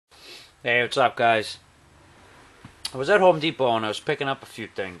Hey, what's up, guys? I was at Home Depot and I was picking up a few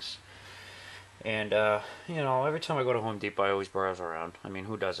things. And, every time I go to Home Depot, I always browse around. I mean,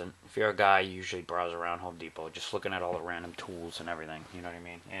 who doesn't? If you're a guy, you usually browse around Home Depot, just looking at all the random tools and everything. You know what I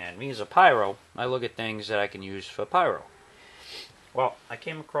mean? And me as a pyro, I look at things that I can use for pyro. Well, I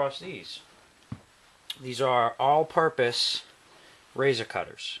came across these. These are all-purpose razor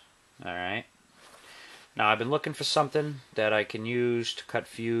cutters. Alright? Now, I've been looking for something that I can use to cut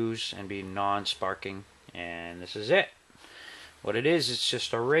fuse and be non-sparking. And this is it. What it is, it's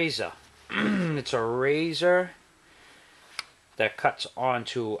just a razor. It's a razor that cuts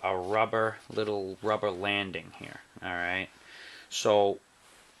onto a little rubber landing here. Alright. So,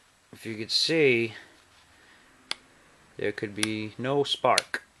 if you could see, there could be no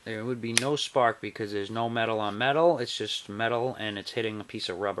spark. There would be no spark because there's no metal on metal. It's just metal and it's hitting a piece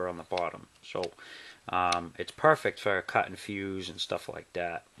of rubber on the bottom. So, it's perfect for cut and fuse and stuff like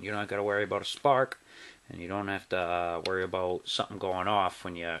that. You don't got to worry about a spark. And you don't have to worry about something going off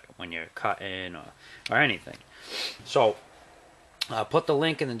when you're cutting or anything. So I'll put the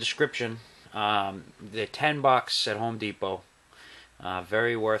link in the description. They're $10 at Home Depot.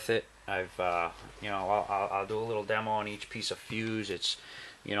 Very worth it. I'll do a little demo on each piece of fuse. It's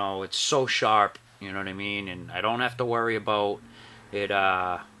so sharp. You know what I mean? And I don't have to worry about it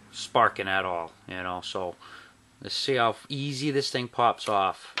sparking at all. So let's see how easy this thing pops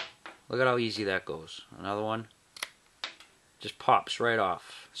off. Look at how easy that goes. Another one. Just pops right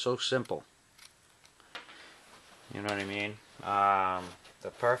off. So simple. You know what I mean? The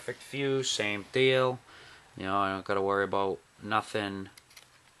perfect fuse, same deal. I don't got to worry about nothing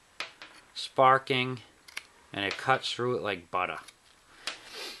sparking. And it cuts through it like butter.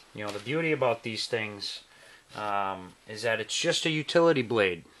 The beauty about these things is that it's just a utility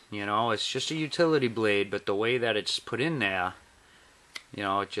blade. It's just a utility blade, but the way that it's put in there,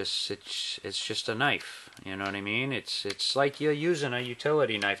 it's just a knife. You know what I mean? It's like you're using a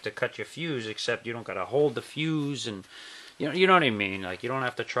utility knife to cut your fuse, except you don't gotta hold the fuse, and you know what I mean. Like you don't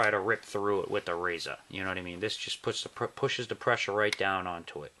have to try to rip through it with a razor. You know what I mean? This just pushes the pressure right down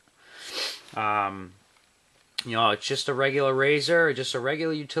onto it. It's just a regular razor, just a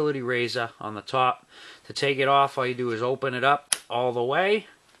regular utility razor on the top. To take it off, all you do is open it up all the way,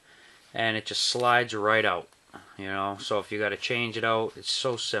 and it just slides right out. So if you got to change it out, it's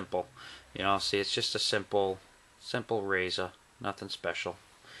so simple. See, it's just a simple razor, nothing special.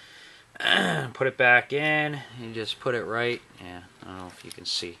 Put it back in. You just put it right. Yeah, I don't know if you can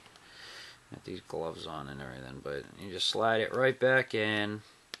see. Got these gloves on and everything, but you just slide it right back in,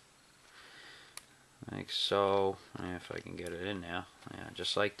 like so. If I can get it in there, yeah,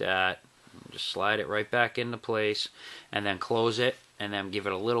 just like that. Just slide it right back into place, and then close it, and then give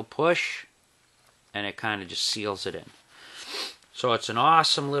it a little push. And it kind of just seals it in. So it's an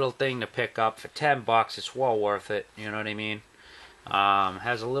awesome little thing to pick up for $10. It's well worth it. You know what I mean?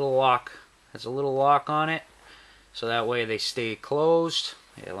 Has a little lock. Has a little lock on it, so that way they stay closed.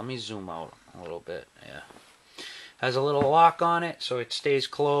 Yeah, let me zoom out a little bit. Yeah, has a little lock on it, so it stays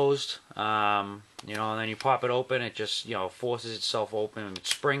closed. And then you pop it open. It just forces itself open. It's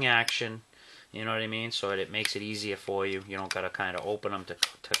spring action. You know what I mean? So it makes it easier for you. You don't gotta kind of open them to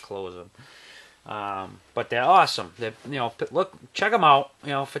close them. But they're awesome. They're, look, check them out.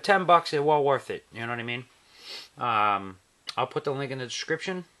 For $10, they're well worth it. You know what I mean? I'll put the link in the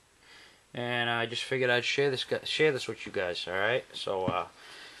description, and I just figured I'd share this with you guys. All right. So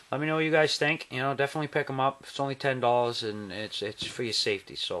let me know what you guys think. Definitely pick them up. It's only $10, and it's for your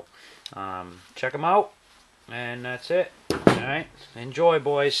safety. So check them out, and that's it. All right. Enjoy,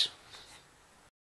 boys.